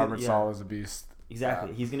 Saleh is a beast. Exactly.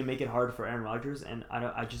 Yeah. He's going to make it hard for Aaron Rodgers, and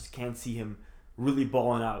I just can't see him really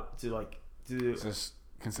balling out to just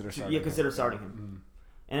consider starting him. Consider starting him. Mm-hmm.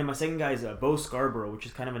 And then my second guy is Bo Scarborough, which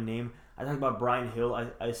is kind of a name. I talked about Brian Hill.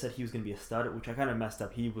 I said he was going to be a stud, which I kind of messed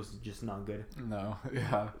up. He was just not good. No,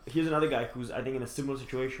 yeah. Here's another guy who's, I think, in a similar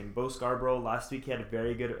situation. Bo Scarborough, last week he had a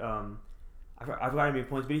very good, I forgot how many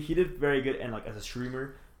points, but he did very good. And, as a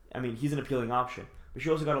streamer, I mean, he's an appealing option. But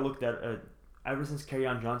you also got to look at, ever since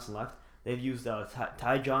Kerryon Johnson left, they've used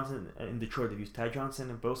Ty Johnson in Detroit. They've used Ty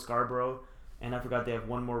Johnson and Bo Scarborough. And I forgot they have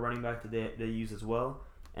one more running back that they use as well.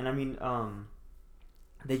 And, I mean,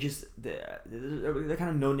 they're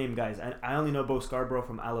kind of no-name guys. I only know Bo Scarborough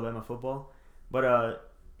from Alabama football, but I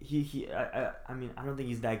mean, I don't think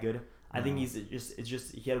he's that good. I think it's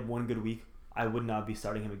just he had one good week. I would not be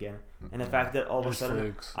starting him again. And the fact that all of a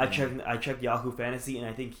sudden I checked Yahoo Fantasy, and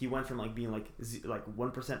I think he went from being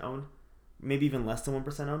 1% owned, maybe even less than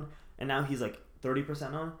 1% owned, and now he's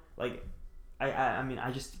 30% owned. I mean,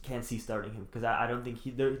 I just can't see starting him because I don't think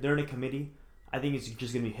they're in a committee. I think it's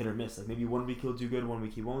just going to be hit or miss. Maybe 1 week he'll do good, 1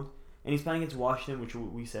 week he won't. And he's playing against Washington, which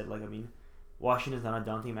we said, Washington is not a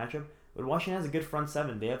daunting matchup. But Washington has a good front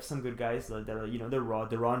seven. They have some good guys that are, they're raw.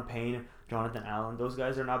 Deron Payne, Jonathan Allen. Those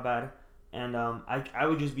guys are not bad. And I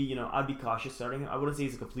would just be, I'd be cautious starting him. I wouldn't say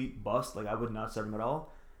he's a complete bust. I would not start him at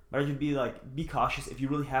all. But I should be cautious if you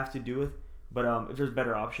really have to do it. But if there's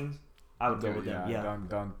better options, I would go with him. Yeah.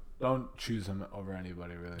 Don't choose him over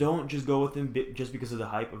anybody, really. Don't just go with him just because of the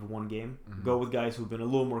hype of one game. Mm-hmm. Go with guys who've been a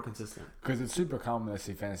little more consistent. Because it's super common to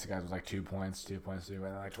see fantasy guys with 2 points, 2 points,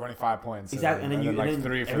 and 25 points. Exactly, and then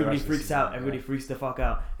 3 everybody freaks out. Everybody freaks the fuck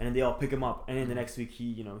out, and then they all pick him up. And then the next week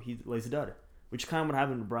he lays a dud, which is kind of what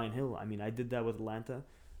happened with Brian Hill. I mean, I did that with Atlanta.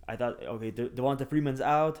 I thought, okay, Devonta Freeman's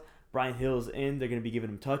out, Brian Hill's in. They're gonna be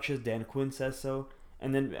giving him touches. Dan Quinn says so,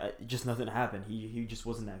 and then just nothing happened. He just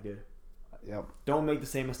wasn't that good. Yep. Don't make the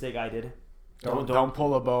same mistake I did. Don't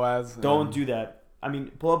pull a Boaz. Don't do that. I mean,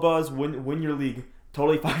 pull a Boaz, win your league.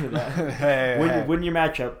 Totally fine with that. Win your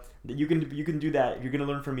matchup. You can do that. You're gonna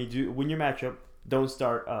learn from me. Win your matchup. Don't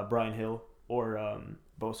start Brian Hill or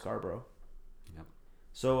Bo Scarborough. Yep.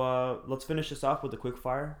 So let's finish this off with the quick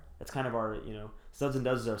fire. That's kind of our studs and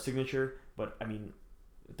does is our signature, but I mean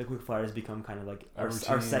the quick fire has become kind of our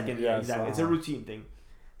second. Yeah, exactly. It's a routine thing.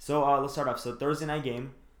 So let's start off. So Thursday night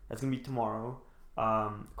game. That's going to be tomorrow.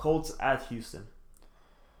 Colts at Houston.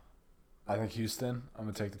 I think Houston. I'm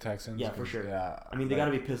gonna take the Texans. Yeah, for sure. Yeah, I mean, they got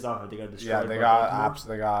to be pissed off if they got destroyed. Yeah, they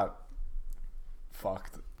got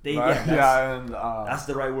fucked. And that's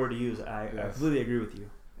the right word to use. I completely agree with you.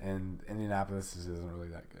 And Indianapolis isn't really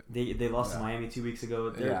that good. They lost to Miami 2 weeks ago.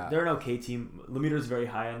 They're an okay team. Lemire's very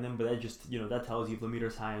high on them, but that just that tells you if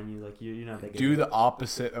Lemire's high on you, like you're not that good. Do the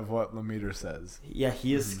opposite of what Lemire says. Yeah,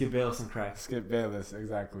 he is Skip Bayless and crack. Skip Bayless,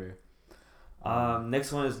 exactly.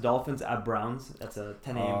 Next one is Dolphins at Browns. That's a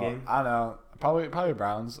 10 a.m. game. I don't know. Probably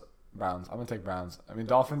Browns. I'm gonna take Browns. I mean,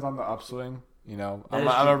 Dolphins on the upswing. I'm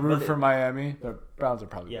a root for Miami, but Browns are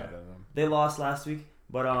probably better than them. They lost last week,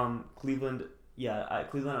 but Cleveland. Yeah,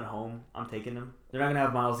 Cleveland at home. I'm taking them. They're not gonna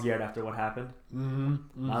have Myles Garrett after what happened.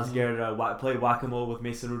 Myles Garrett played whack-a-mole with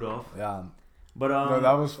Mason Rudolph. Yeah. But no,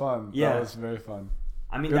 that was fun. Yeah, that was very fun.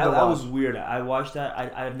 I mean, that was weird. I watched that.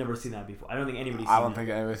 I've never seen that before. I don't think anybody's seen it. I don't think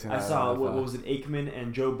anybody's seen that. I saw, what was it, Aikman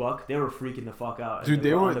and Joe Buck? They were freaking the fuck out. Dude,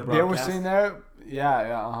 they were sitting there.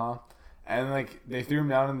 Yeah, And, like, they threw him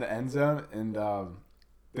down in the end zone, and,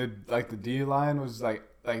 the D-line was, like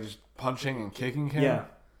just punching and kicking him. Yeah.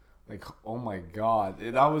 Like, oh my god,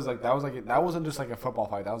 that wasn't just like a football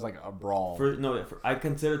fight. That was like a brawl. I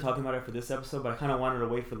considered talking about it for this episode, but I kind of wanted to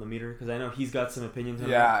wait for Lemitre because I know he's got some opinions on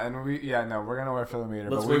it. Yeah, and we're gonna wait for Lemitre.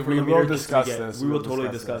 Let's wait for Lemitre. We will discuss this. We will totally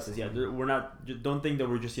discuss this. Yeah, we're not. Don't think that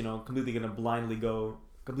we're just completely gonna blindly go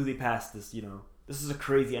completely past this. This is a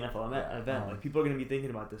crazy NFL event. Like people are gonna be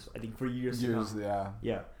thinking about this. I think for years to come.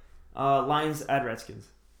 Yeah. Lions at Redskins.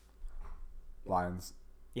 Lions.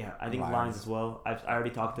 Yeah, I think Lions as well. I already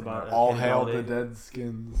talked about all hail the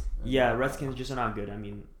Deadskins. Yeah, Redskins just are not good. I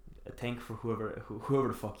mean, a tank for whoever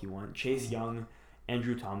the fuck you want. Chase Young,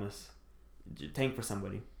 Andrew Thomas, tank for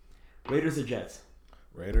somebody. Raiders or Jets.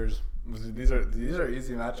 Raiders. These are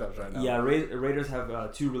easy matchups right now. Yeah, Raiders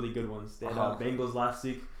have two really good ones. They had Bengals last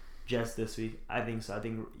week, Jets this week. I think so. I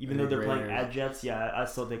think even though they're playing at Jets, I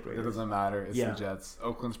still take Raiders. It doesn't matter. It's the Jets.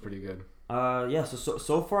 Oakland's pretty good.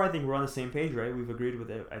 So far I think we're on the same page, right? We've agreed with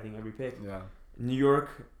I think every pick. Yeah. New York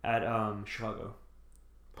at Chicago.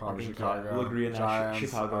 Probably Chicago. We'll agree on that. Giants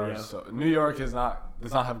Chicago. So New York does not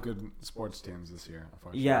have good sports teams this year,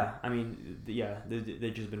 unfortunately. Yeah, I mean,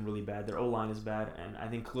 they've just been really bad. Their O-line is bad, and I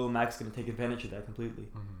think Khalil Mack's going to take advantage of that completely.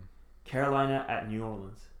 Mm-hmm. Carolina at New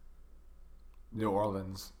Orleans. New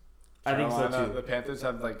Orleans. I think so too. The Panthers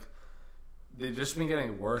have they've just been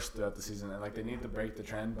getting worse throughout the season, and they need to break the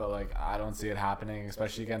trend, but I don't see it happening,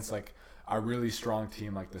 especially against a really strong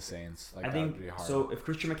team like the Saints. I think that would be hard. So if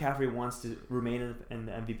Christian McCaffrey wants to remain in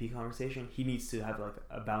the MVP conversation, he needs to have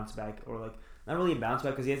a bounce back, or not really a bounce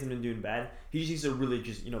back because he hasn't been doing bad. He just needs to really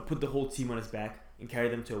just put the whole team on his back and carry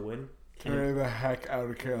them to a win. Carry the heck out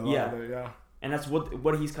of Carolina. Yeah. And that's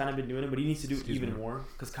what he's kind of been doing, but he needs to do even more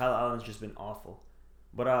because Kyle Allen's just been awful.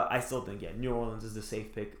 But I still think, New Orleans is the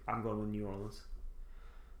safe pick. I'm going with New Orleans.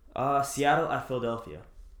 Seattle at Philadelphia.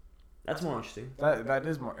 That's more interesting. That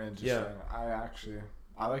is more interesting. Yeah.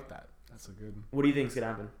 I like that. That's a good. What do you think is going to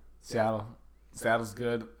happen? Seattle's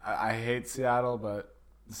good. I hate Seattle, but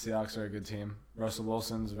the Seahawks are a good team. Russell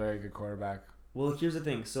Wilson's a very good quarterback. Well, here's the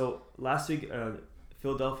thing. So last week,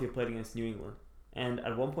 Philadelphia played against New England. And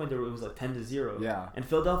at one point, it was 10-0. Yeah. And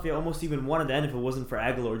Philadelphia almost even won at the end if it wasn't for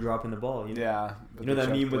Aguilar dropping the ball. Yeah. You know that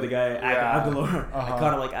meme with the guy, Aguilar? I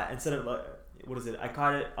caught it instead of, what is it? I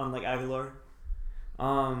caught it on Aguilar.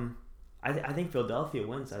 I think Philadelphia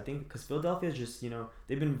wins. I think because Philadelphia is just,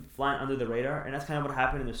 they've been flying under the radar. And that's kind of what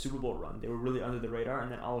happened in the Super Bowl run. They were really under the radar.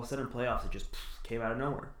 And then all of a sudden, playoffs, it just came out of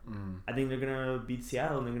nowhere. I think they're going to beat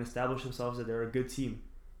Seattle and they're going to establish themselves that they're a good team.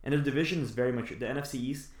 And their division is very much, the NFC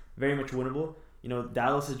East, very much winnable.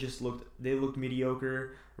 Dallas has just looked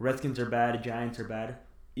mediocre. Redskins are bad. Giants are bad.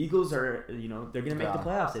 Eagles are, they're going to make the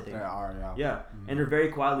playoffs, I think. They are, yeah. Yeah, and they're very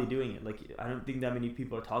quietly doing it. I don't think that many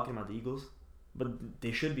people are talking about the Eagles, but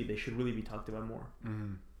they should be. They should really be talked about more.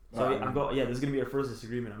 Mm-hmm. So, this is going to be our first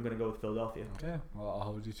disagreement. I'm going to go with Philadelphia. Okay, well, I'll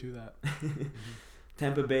hold you to that.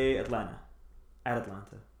 Tampa Bay, Atlanta. At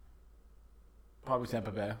Atlanta. Probably Tampa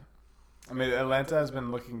Bay. I mean, Atlanta has been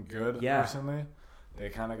looking good recently. They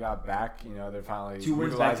kind of got back, they're finally 2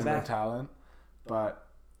 wins back to back. Their talent. But,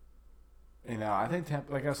 I think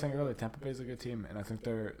like I was saying earlier, Tampa Bay's a good team, and I think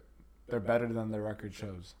they're better than their record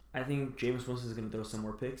shows. I think Jameis Winston is going to throw some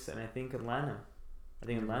more picks, and I think Atlanta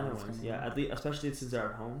wins. Yeah, especially since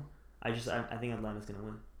they're at home. I think Atlanta's going to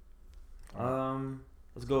win. Right.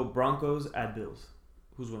 Let's go Broncos at Bills.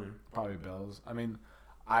 Who's winning? Probably Bills. I mean,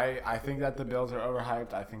 I think that the Bills are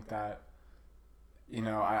overhyped. I think that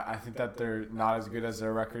I think that they're not as good as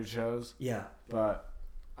their record shows. Yeah. But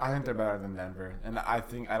I think they're better than Denver, and I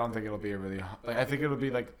don't think it'll be a really I think it'll be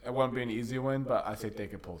like it won't be an easy win, but I think they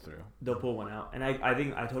could pull through. They'll pull one out, and I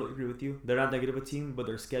think I totally agree with you. They're not that good of a team, but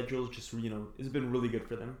their schedule's just it's been really good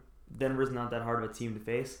for them. Denver's not that hard of a team to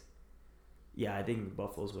face. Yeah, I think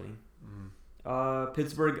Buffalo's winning.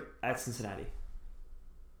 Pittsburgh at Cincinnati.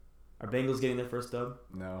 Are Bengals getting their first dub?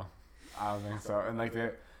 No, I don't think so. And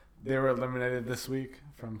they were eliminated this week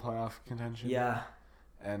from playoff contention. Yeah,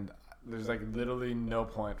 and there's literally no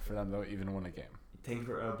point for them to even win a game. Take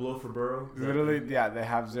for a blow for Burrow. Literally, yeah, they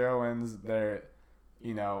have 0 wins. They're,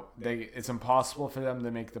 it's impossible for them to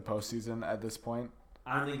make the postseason at this point.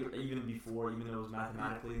 I don't think even though it was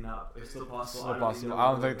mathematically not, it's still possible.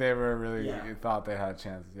 I don't think they ever really thought they had a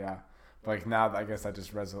chance. Yeah, but now I guess that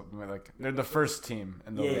just they're the first team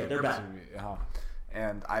in the league. They're bad.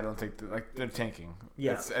 And I don't think they're tanking.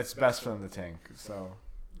 Yeah, it's best for them to tank. So,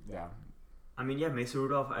 yeah. I mean, Mason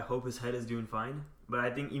Rudolph, I hope his head is doing fine. But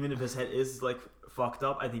I think even if his head is, fucked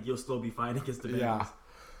up, I think he'll still be fine against the Bengals. Yeah.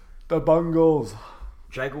 The Bungles.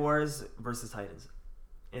 Jaguars versus Titans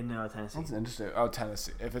in Tennessee. That's interesting. Oh,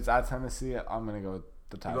 Tennessee. If it's at Tennessee, I'm going to go with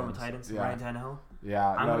the Titans. You're going with Titans? Yeah. Ryan Tannehill?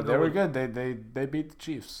 Yeah. They were good. They beat the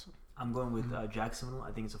Chiefs. I'm going with Jacksonville.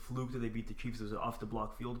 I think it's a fluke that they beat the Chiefs. It was an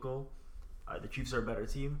off-the-block field goal. The Chiefs are a better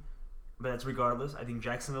team. But that's regardless. I think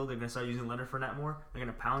Jacksonville, they're going to start using Leonard Fournette more. They're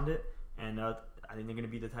going to pound it. And I think they're going to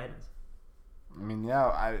beat the Titans. I mean,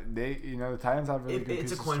 the Titans have really good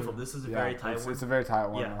pieces. It's a coin flip. This is a very tight one. It's a very tight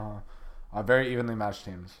one. Yeah. Very evenly matched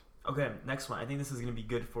teams. Okay, next one. I think this is going to be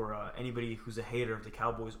good for anybody who's a hater of the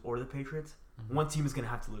Cowboys or the Patriots. Mm-hmm. One team is going to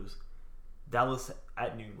have to lose. Dallas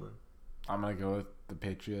at New England. I'm going to go with the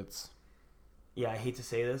Patriots. Yeah, I hate to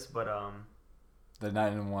say this, but they're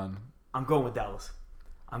 9-1. I'm going with Dallas.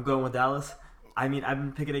 I mean, I've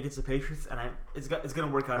been picking against the Patriots, and it's going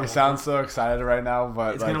to work out. You sound so excited right now,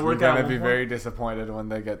 but you're going to be very disappointed when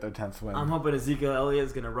they get their 10th win. I'm hoping Ezekiel Elliott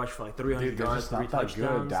is going to rush for 300 yards, 3 touchdowns.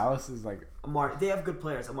 Good. Dallas is they have good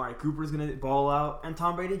players. Amari Cooper is going to ball out, and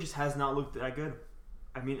Tom Brady just has not looked that good.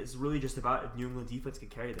 I mean, it's really just about if New England defense can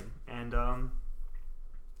carry them, and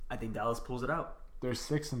I think Dallas pulls it out. They're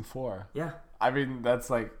 6-4. Yeah. I mean, that's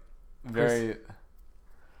very.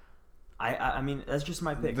 I mean, that's just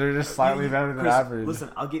my pick. They're just slightly better than average.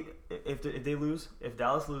 Listen, I'll get if they lose, if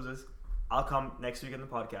Dallas loses, I'll come next week in the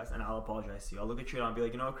podcast and I'll apologize to you. I'll look at you and I'll be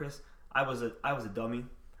like, you know what, Chris, I was a dummy.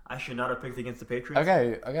 I should not have picked against the Patriots.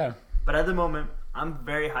 Okay. But at the moment, I'm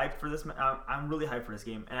very hyped for this. I'm really hyped for this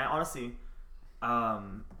game, and I honestly,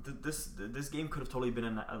 this game could have totally been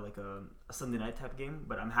a Sunday night type game.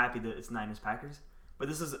 But I'm happy that it's Niners Packers. But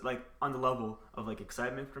this is on the level of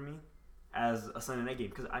excitement for me as a Sunday night game,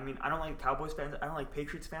 because I mean, I don't like Cowboys fans, I don't like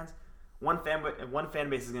Patriots fans. One fan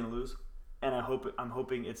base is gonna lose, and I'm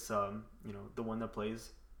hoping it's the one that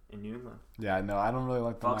plays in New England. Yeah, no, I don't really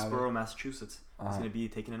like Foxborough, Massachusetts. It's gonna be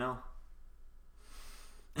taking an L.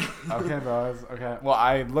 Okay, bro. Okay. Well,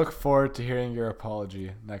 I look forward to hearing your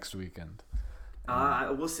apology next weekend.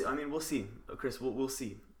 We'll see. I mean, we'll see, Chris. We'll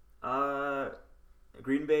see.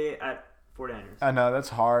 Green Bay at 49ers. I know that's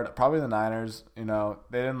hard. Probably the Niners. They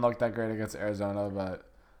didn't look that great against Arizona, but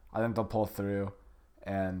I think they'll pull through.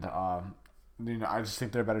 And I just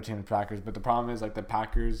think they're a better team than Packers. But the problem is the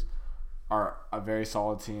Packers are a very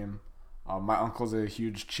solid team. My uncle's a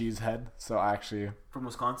huge cheesehead, so I actually from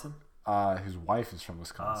Wisconsin. His wife is from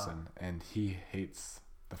Wisconsin, and he hates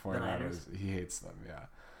the 49ers. He hates them. Yeah.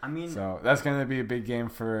 I mean, so that's gonna be a big game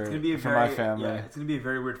for my family. Yeah, it's gonna be a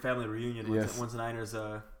very weird family reunion once the Niners.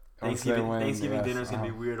 Thanksgiving dinner is going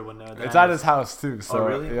to be weird when it's at his house too. So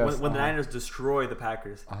really? Yes, when the Niners destroy the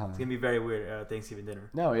Packers, it's going to be very weird Thanksgiving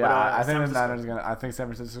dinner. No, yeah, but, I think the Niners I think San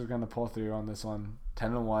Francisco is going to pull through on this one,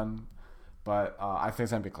 10-1, but I think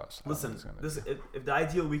it's going to be close. Listen, if the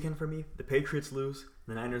ideal weekend for me, the Patriots lose,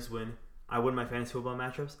 the Niners win, I win my fantasy football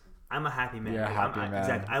matchups. I'm a happy man. Yeah, happy man.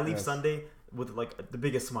 Exactly. I leave Sunday with the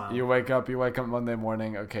biggest smile. You wake up Monday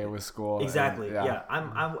morning, okay, with school. Exactly. And,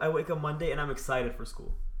 I wake up Monday and I'm excited for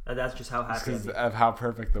school. That's just how happy. Because of how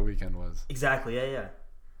perfect the weekend was. Exactly. Yeah.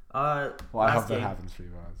 Well, I hope that happens for you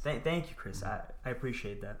guys. Thank you, Chris. I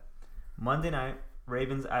appreciate that. Monday night,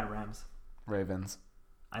 Ravens at Rams. Ravens.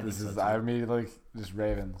 I immediately just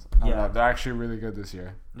Ravens. Yeah, they're actually really good this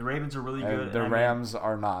year. The Ravens are really good. The Rams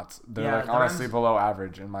are not. They're honestly below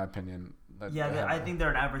average in my opinion. I think they're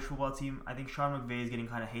an average football team. I think Sean McVay is getting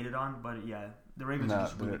kind of hated on, but yeah, the Ravens are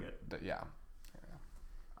just really good. Yeah.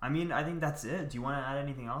 I mean, I think that's it. Do you want to add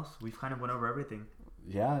anything else? We've kind of went over everything.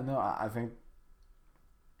 Yeah, no, I think.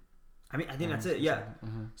 I think that's it. Yeah.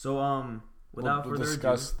 Mm-hmm. So without further ado, we'll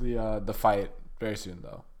discuss the fight very soon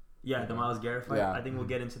though. Yeah, the Myles Garrett fight. Yeah. I think we'll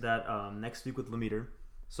get into that next week with Lemire.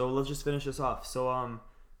 So let's just finish this off. So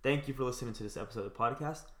thank you for listening to this episode of the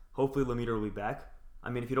podcast. Hopefully, Lemaitre will be back. I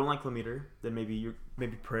mean, if you don't like Lemaitre, then maybe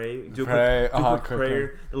pray. Do a quick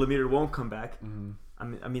prayer. The Lemaitre won't come back. Mm-hmm.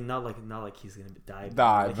 I mean, not like he's gonna die.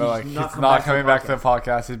 But like he's not coming back to the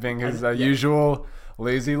podcast. He's being his usual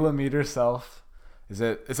lazy Lemaitre self. It's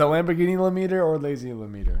a Lamborghini Lemaitre or lazy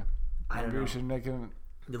Lemaitre? I don't know. We should make him.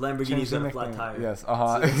 The Lamborghini's got a flat tire. Yes. So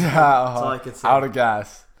that's all I could say. Out of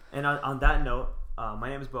gas. And on that note, my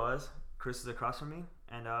name is Boaz. Chris is across from me,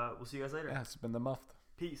 and we'll see you guys later. Yeah, it's been the Muffed.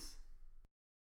 Peace.